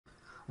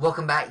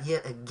Welcome back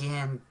yet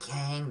again,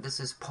 gang. This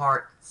is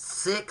part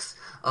 6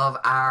 of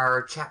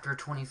our Chapter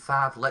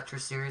 25 lecture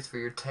series for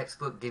your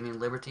textbook, Giving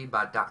Liberty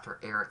by Dr.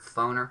 Eric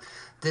Foner.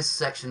 This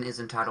section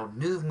is entitled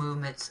New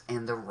Movements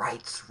and the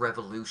Rights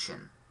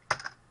Revolution.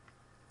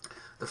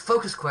 The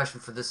focus question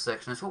for this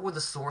section is, what were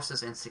the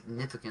sources and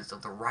significance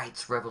of the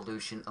rights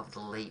revolution of the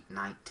late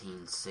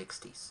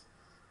 1960s?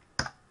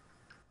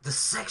 The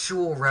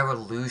sexual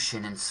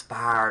revolution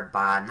inspired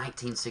by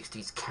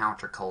 1960s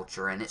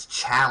counterculture and its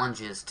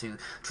challenges to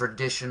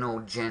traditional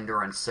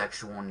gender and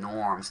sexual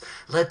norms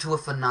led to a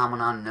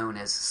phenomenon known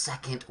as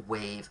second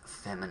wave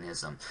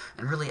feminism.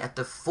 And really at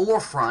the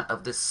forefront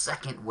of this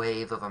second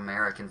wave of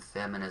American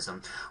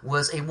feminism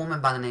was a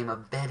woman by the name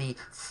of Betty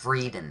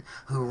Friedan,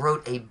 who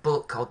wrote a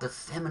book called The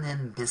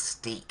Feminine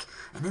Mystique.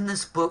 And in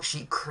this book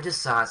she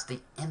criticized the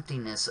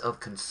emptiness of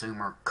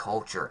consumer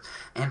culture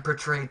and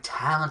portrayed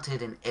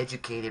talented and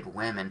educated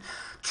women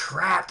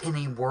trapped in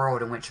a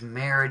world in which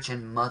marriage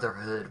and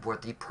motherhood were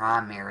the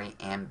primary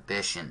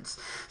ambitions.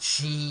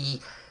 She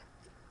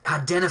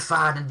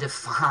identified and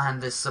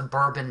defined the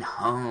suburban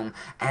home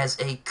as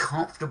a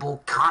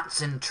comfortable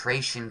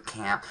concentration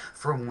camp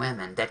for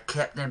women that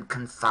kept them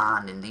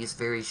confined in these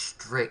very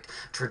strict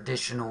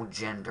traditional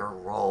gender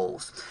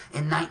roles.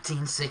 In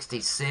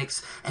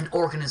 1966, an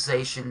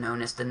organization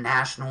known as the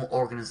National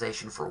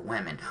Organization for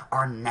Women,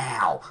 or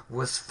NOW,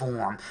 was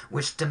formed,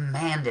 which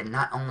demanded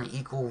not only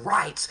equal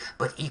rights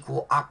but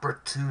equal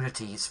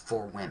opportunities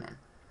for women.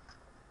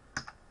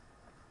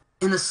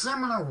 In a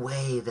similar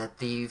way that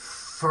the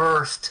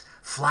first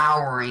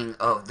flowering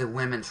of the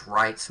women's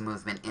rights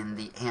movement in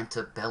the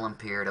antebellum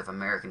period of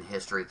American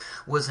history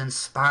was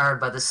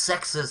inspired by the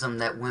sexism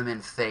that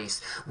women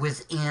faced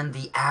within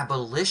the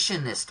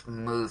abolitionist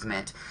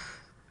movement,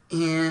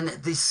 in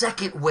the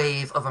second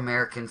wave of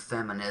American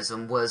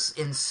feminism was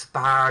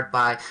inspired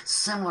by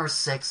similar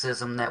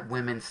sexism that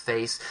women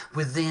face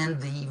within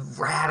the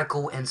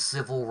radical and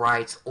civil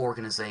rights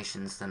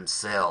organizations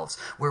themselves,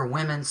 where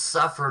women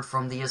suffered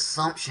from the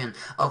assumption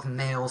of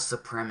male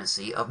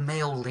supremacy, of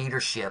male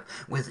leadership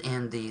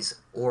within these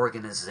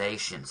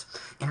organizations.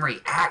 In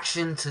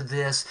reaction to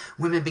this,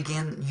 women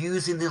began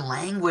using the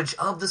language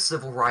of the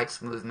civil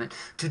rights movement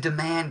to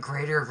demand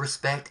greater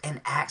respect and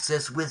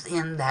access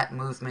within that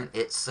movement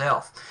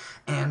itself.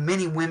 And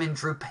many women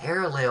drew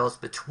parallels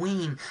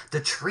between the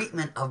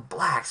treatment of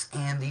blacks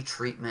and the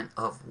treatment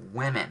of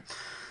women.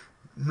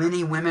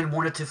 Many women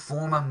wanted to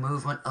form a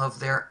movement of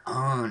their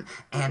own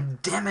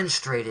and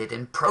demonstrated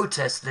and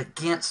protested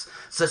against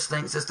such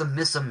things as the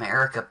Miss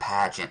America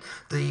pageant,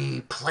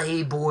 the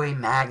Playboy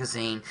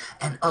magazine,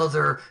 and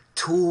other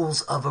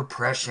tools of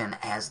oppression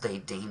as they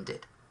deemed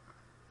it.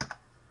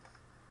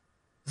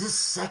 This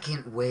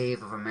second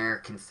wave of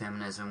American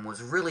feminism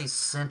was really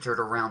centered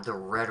around the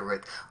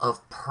rhetoric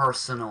of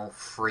personal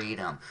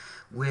freedom,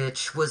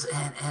 which was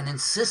an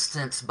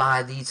insistence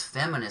by these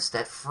feminists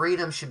that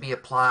freedom should be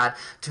applied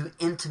to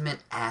intimate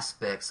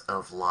aspects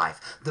of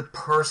life. The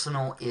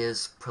personal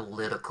is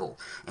political,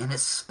 and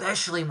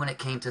especially when it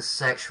came to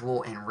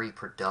sexual and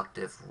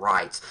reproductive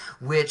rights,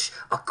 which,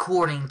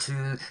 according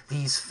to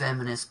these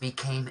feminists,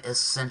 became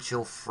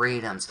essential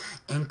freedoms,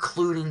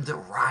 including the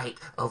right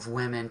of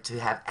women to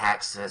have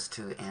access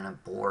to an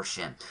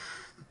abortion.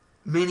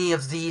 Many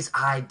of these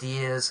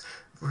ideas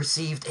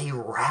received a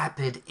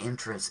rapid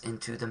entrance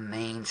into the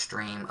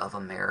mainstream of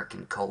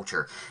American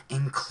culture,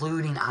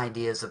 including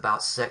ideas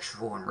about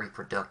sexual and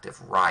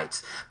reproductive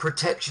rights,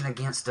 protection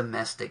against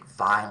domestic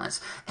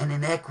violence, and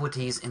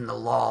inequities in the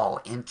law,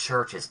 in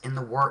churches, in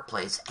the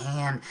workplace,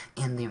 and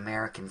in the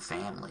American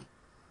family.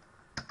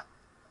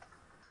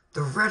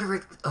 The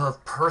rhetoric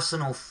of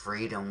personal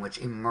freedom, which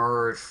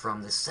emerged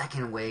from the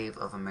second wave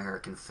of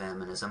American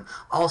feminism,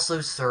 also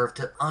served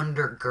to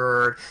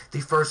undergird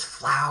the first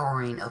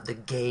flowering of the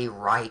gay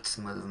rights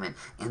movement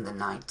in the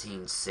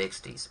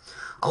 1960s.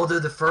 Although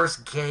the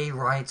first gay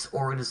rights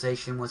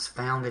organization was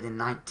founded in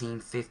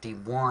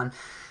 1951,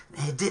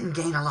 it didn't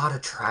gain a lot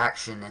of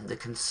traction in the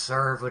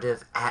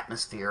conservative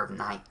atmosphere of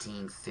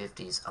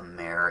 1950s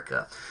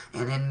America.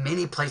 And in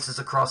many places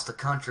across the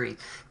country,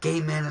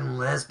 gay men and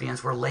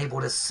lesbians were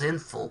labeled as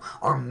sinful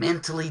or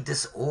mentally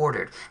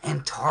disordered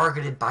and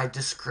targeted by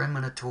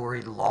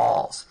discriminatory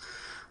laws.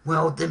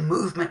 Well, the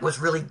movement was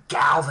really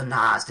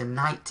galvanized in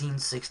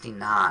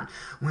 1969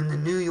 when the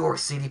New York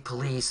City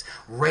police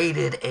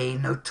raided a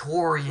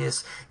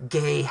notorious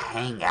gay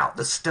hangout,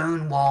 the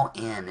Stonewall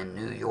Inn in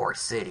New York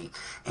City,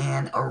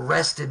 and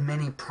arrested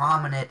many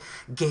prominent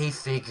gay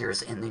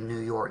figures in the New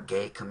York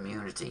gay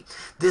community.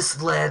 This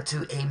led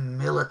to a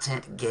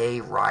militant gay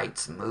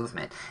rights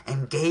movement,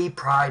 and gay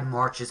pride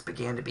marches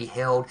began to be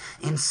held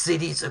in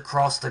cities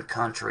across the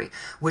country,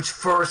 which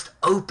first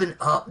opened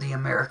up the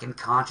American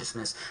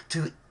consciousness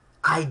to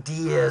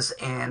ideas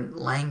and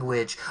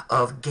language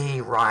of gay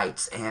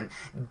rights and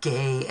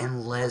gay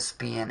and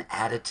lesbian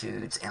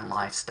attitudes and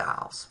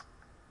lifestyles.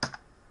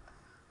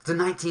 The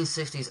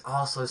 1960s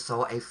also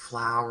saw a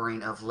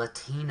flowering of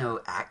Latino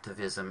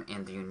activism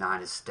in the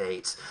United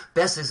States,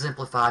 best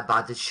exemplified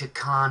by the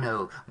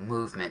Chicano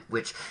movement,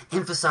 which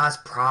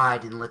emphasized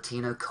pride in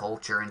Latino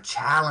culture and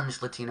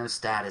challenged Latino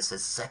status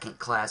as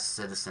second-class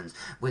citizens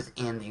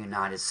within the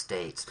United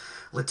States.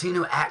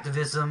 Latino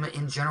activism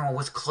in general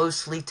was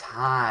closely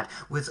tied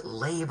with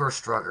labor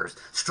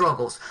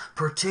struggles,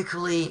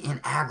 particularly in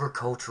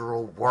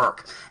agricultural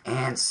work.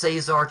 And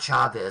Cesar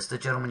Chavez, the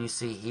gentleman you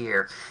see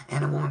here,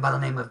 and a woman by the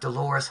name of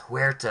Dolores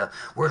Huerta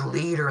were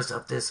leaders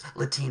of this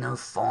Latino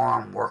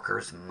farm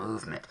workers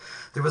movement.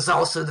 There was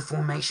also the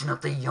formation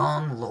of the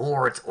Young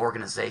Lords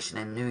organization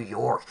in New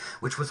York,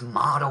 which was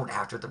modeled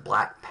after the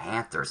Black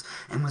Panthers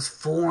and was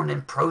formed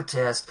in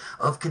protest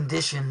of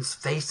conditions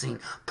facing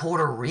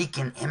Puerto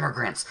Rican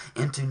immigrants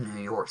into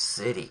New York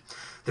City.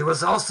 There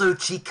was also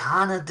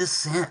Chicana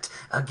dissent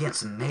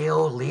against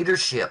male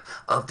leadership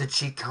of the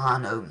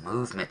Chicano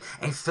movement,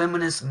 a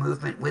feminist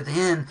movement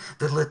within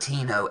the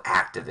Latino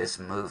activist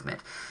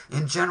movement.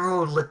 In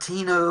general,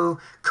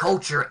 Latino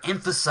culture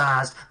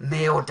emphasized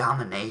male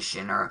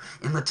domination, or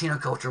in Latino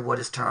culture what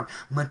is termed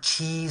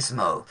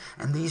machismo.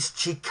 And these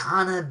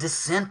Chicana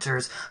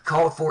dissenters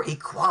called for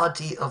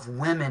equality of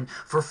women,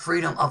 for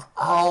freedom of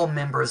all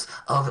members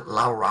of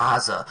La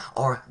Raza,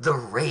 or the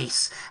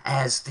race,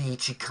 as the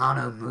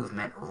Chicano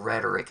movement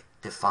rhetoric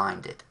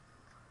defined it.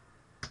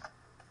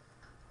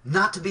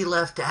 Not to be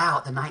left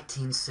out, the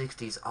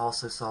 1960s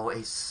also saw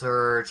a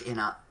surge in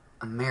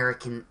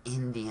American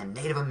Indian,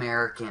 Native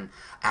American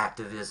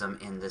activism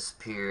in this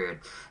period.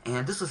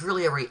 And this was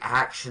really a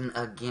reaction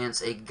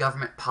against a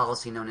government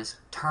policy known as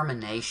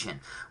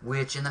termination,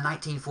 which in the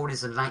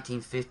 1940s and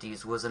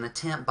 1950s was an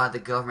attempt by the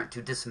government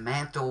to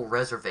dismantle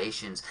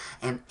reservations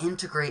and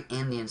integrate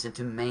Indians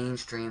into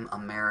mainstream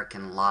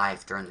American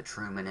life during the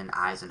Truman and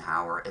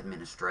Eisenhower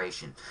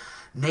administration.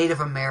 Native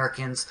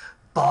Americans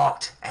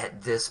balked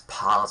at this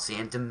policy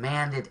and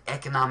demanded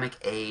economic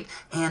aid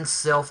and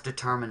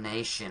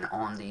self-determination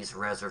on these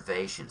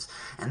reservations.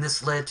 And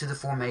this led to the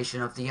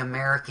formation of the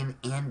American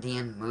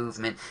Indian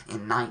Movement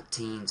in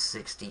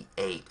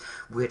 1968,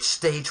 which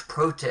staged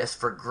protests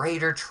for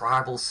greater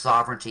tribal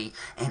sovereignty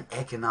and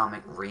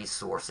economic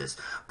resources.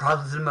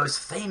 Probably the most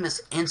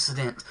famous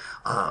incident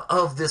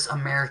of this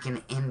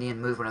American Indian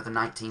movement of the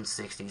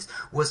 1960s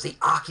was the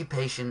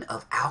occupation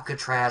of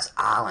Alcatraz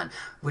Island,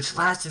 which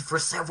lasted for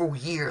several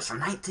years,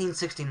 from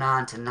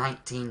 1969 to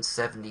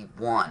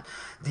 1971.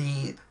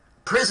 The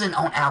prison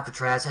on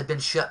Alcatraz had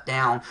been shut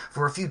down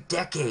for a few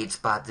decades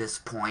by this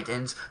point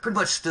and pretty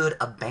much stood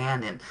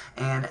abandoned.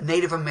 And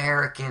Native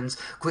Americans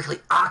quickly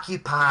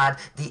occupied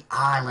the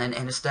island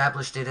and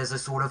established it as a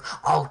sort of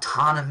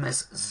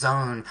autonomous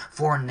zone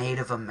for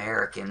Native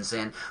Americans.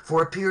 And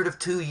for a period of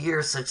 2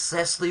 years,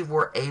 successfully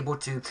were able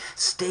to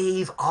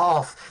stave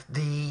off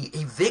the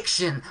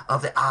eviction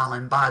of the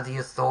island by the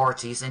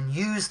authorities and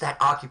use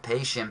that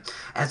occupation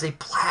as a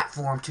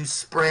platform to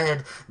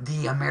spread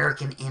the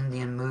American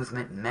Indian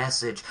movement message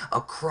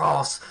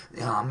across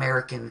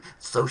American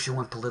social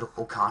and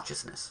political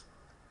consciousness.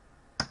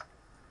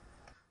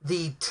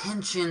 The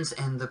tensions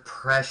and the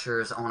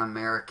pressures on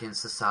American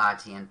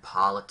society and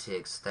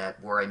politics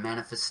that were a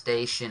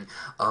manifestation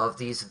of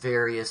these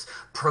various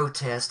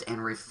protest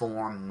and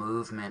reform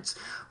movements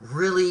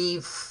really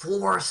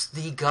forced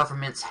the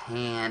government's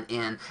hand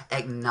in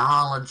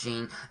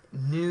acknowledging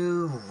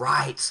new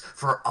rights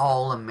for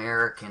all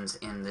Americans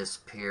in this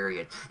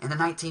period. And the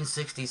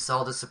 1960s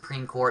saw the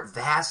Supreme Court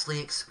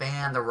vastly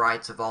expand the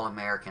rights of all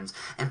Americans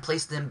and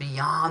place them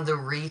beyond the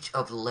reach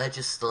of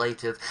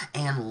legislative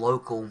and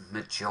local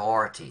majorities.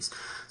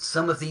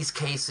 Some of these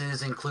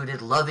cases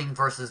included Loving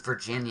versus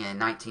Virginia in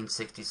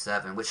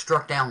 1967, which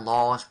struck down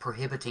laws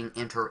prohibiting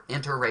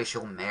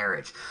interracial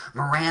marriage.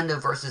 Miranda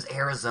versus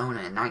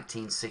Arizona in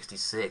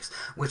 1966,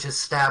 which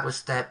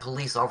established that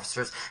police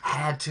officers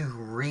had to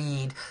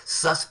read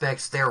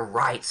suspects their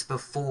rights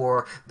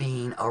before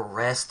being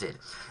arrested.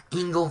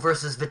 Engel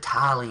versus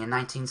Vitale in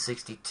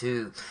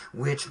 1962,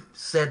 which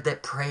said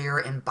that prayer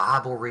and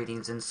Bible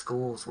readings in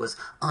schools was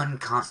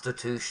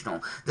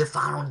unconstitutional, the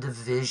final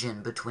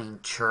division between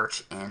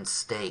church and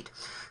state.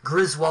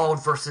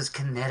 Griswold versus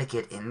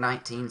Connecticut in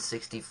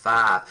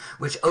 1965,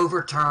 which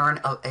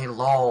overturned a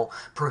law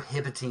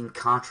prohibiting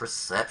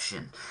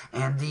contraception.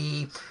 And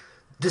the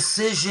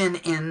decision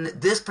in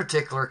this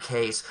particular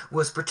case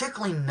was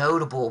particularly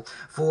notable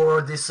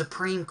for the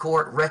Supreme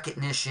Court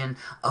recognition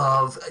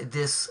of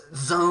this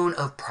zone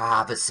of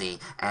privacy,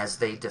 as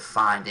they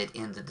defined it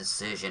in the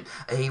decision,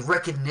 a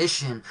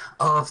recognition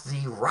of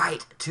the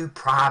right to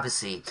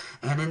privacy.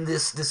 And in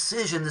this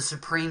decision, the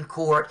Supreme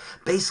Court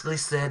basically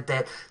said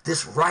that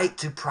this right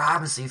to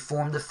privacy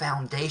formed the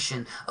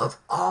foundation of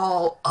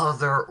all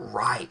other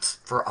rights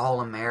for all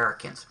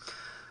Americans.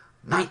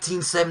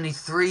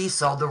 1973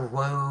 saw the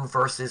Roe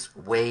versus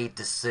Wade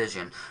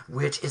decision,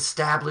 which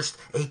established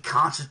a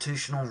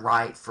constitutional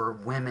right for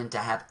women to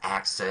have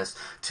access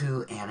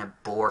to an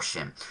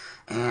abortion.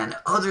 And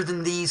other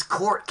than these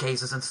court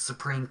cases in the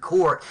Supreme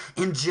Court,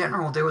 in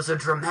general, there was a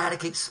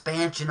dramatic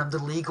expansion of the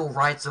legal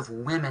rights of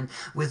women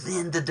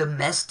within the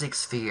domestic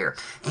sphere,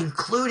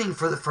 including,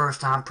 for the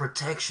first time,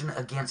 protection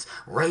against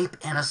rape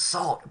and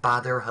assault by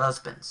their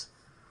husbands.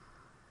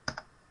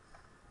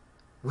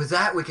 With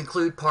that, we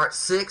conclude part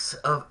 6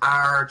 of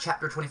our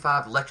Chapter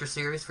 25 lecture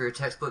series for your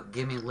textbook,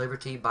 Give Me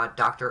Liberty by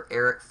Dr.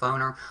 Eric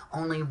Foner.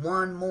 Only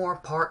one more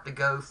part to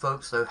go,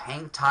 folks, so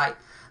hang tight.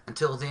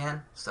 Until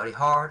then, study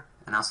hard,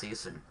 and I'll see you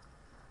soon.